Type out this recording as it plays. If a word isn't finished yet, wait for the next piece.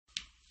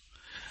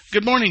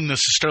Good morning, this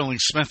is Sterling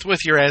Smith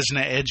with your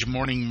Asna Edge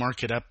morning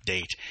market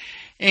update.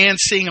 And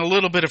seeing a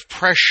little bit of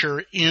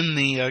pressure in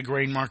the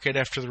grain market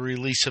after the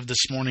release of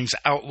this morning's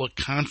Outlook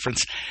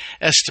Conference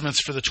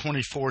estimates for the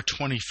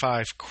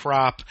 24-25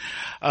 crop.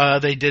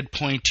 They did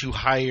point to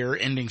higher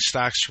ending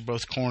stocks for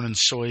both corn and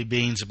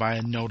soybeans by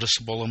a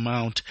noticeable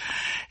amount,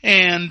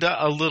 and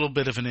a little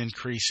bit of an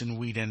increase in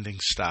wheat ending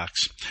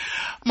stocks.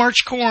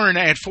 March corn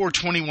at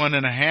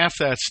 421.5,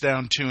 that's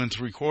down 2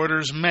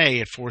 3/4.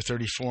 May at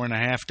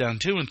 434.5, down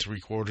 2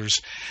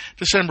 3/4.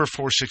 December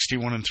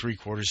 461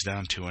 3/4,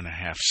 down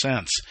 2.5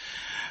 cents.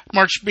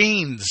 March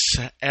beans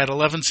at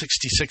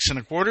 1166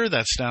 1/4,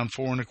 that's down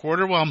 4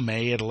 1/4, while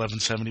May at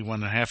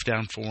 1171.5,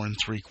 down 4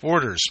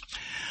 3/4.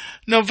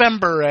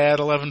 November at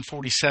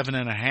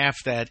 1147.5,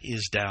 that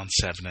is down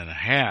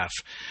 7.5.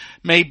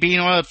 May bean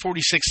oil at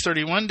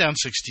 46.31, down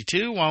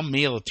 62, while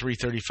meal at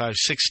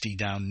 335.60,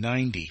 down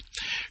 90.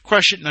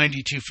 Crush at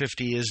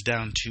 92.50 is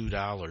down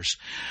 $2.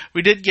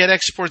 We did get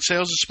export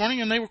sales this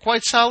morning, and they were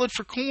quite solid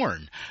for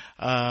corn.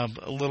 A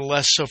little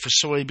less so for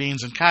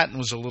soybeans, and cotton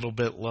was a little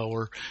bit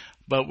lower.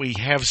 But we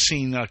have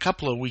seen a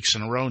couple of weeks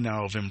in a row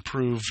now of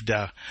improved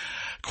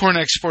corn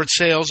export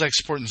sales.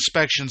 Export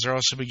inspections are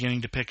also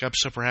beginning to pick up,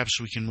 so perhaps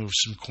we can move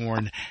some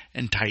corn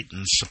and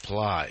tighten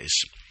supplies.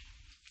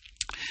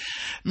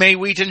 May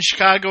wheat in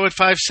Chicago at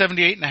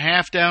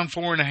 578.5, down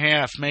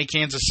 4.5. May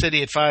Kansas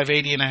City at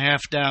 580.5,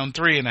 down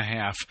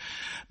 3.5.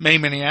 May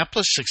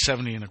Minneapolis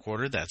 670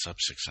 1/4, that's up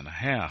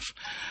 6.5.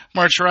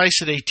 March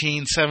rice at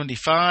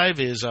 1875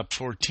 is up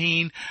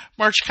 14.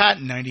 March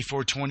cotton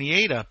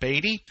 94.28, up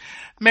 80.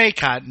 May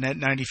cotton at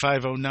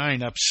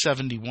 95.09, up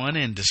 71.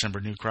 And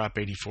December new crop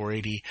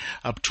 84.80,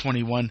 up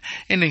 21.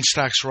 Ending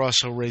stocks were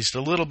also raised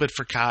a little bit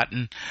for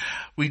cotton.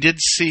 We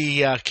did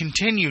see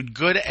continued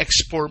good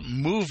export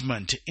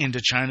movement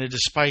into China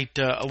despite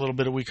a little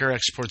bit of weaker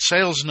export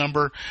sales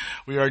number.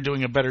 We are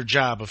doing a better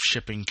job of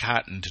shipping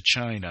cotton to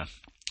China.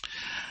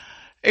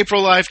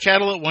 April live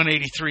cattle at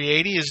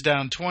 183.80 is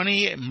down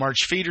 20.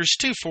 March feeders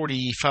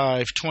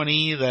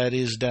 245.20, that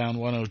is down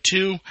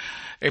 102.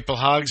 April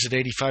hogs at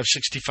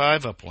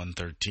 85.65, up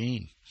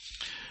 113.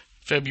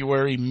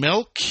 February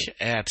milk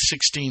at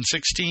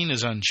 16.16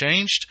 is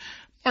unchanged.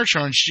 March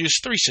orange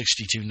juice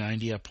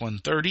 362.90, up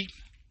 130.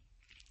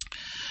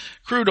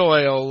 Crude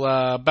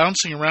oil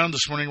bouncing around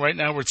this morning. Right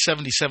now we're at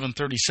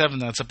 77.37.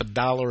 That's up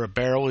 $1 a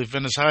barrel. We've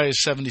been as high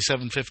as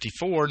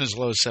 77.54 and as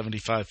low as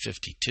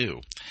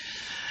 75.52.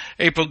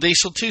 April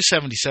diesel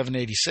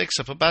 277.86,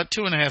 up about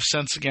 2.5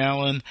 cents a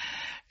gallon.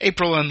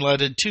 April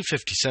unleaded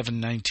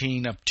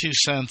 257.19, up 2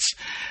 cents.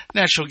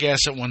 Natural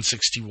gas at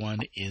 161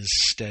 is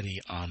steady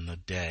on the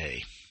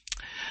day.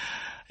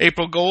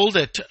 April gold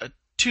at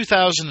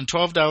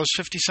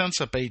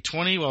 $2,012.50, up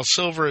 $8.20, while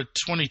silver at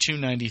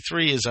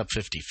 $22.93 is up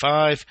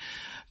 55.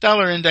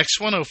 Dollar index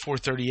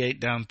 104.38,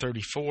 down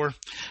 34.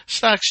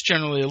 Stocks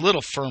generally a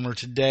little firmer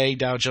today.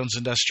 Dow Jones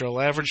Industrial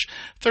Average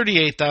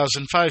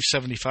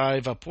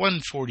 38,575, up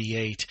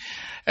 148.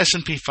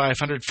 S&P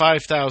 500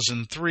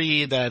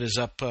 5,003, that is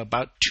up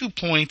about 2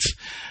 points.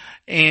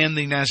 And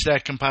the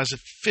NASDAQ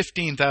Composite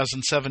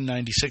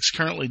 15,796,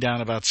 currently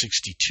down about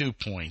 62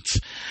 points.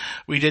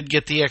 We did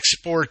get the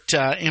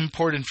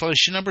export-import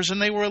inflation numbers, and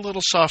they were a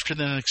little softer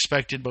than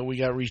expected, but we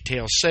got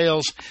retail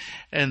sales,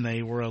 and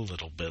they were a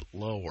little bit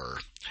lower.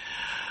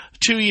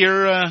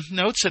 2-year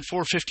notes at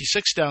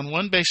 4.56, down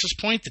 1 basis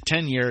point. The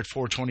 10-year at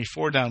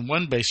 4.24, down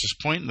 1 basis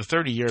point. And the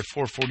 30-year at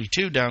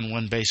 4.42, down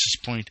 1 basis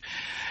point,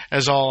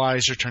 as all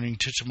eyes are turning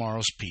to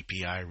tomorrow's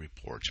PPI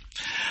report.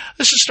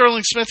 This is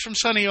Sterling Smith from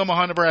sunny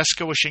Omaha,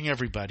 Nebraska, wishing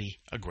everybody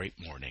a great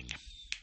morning.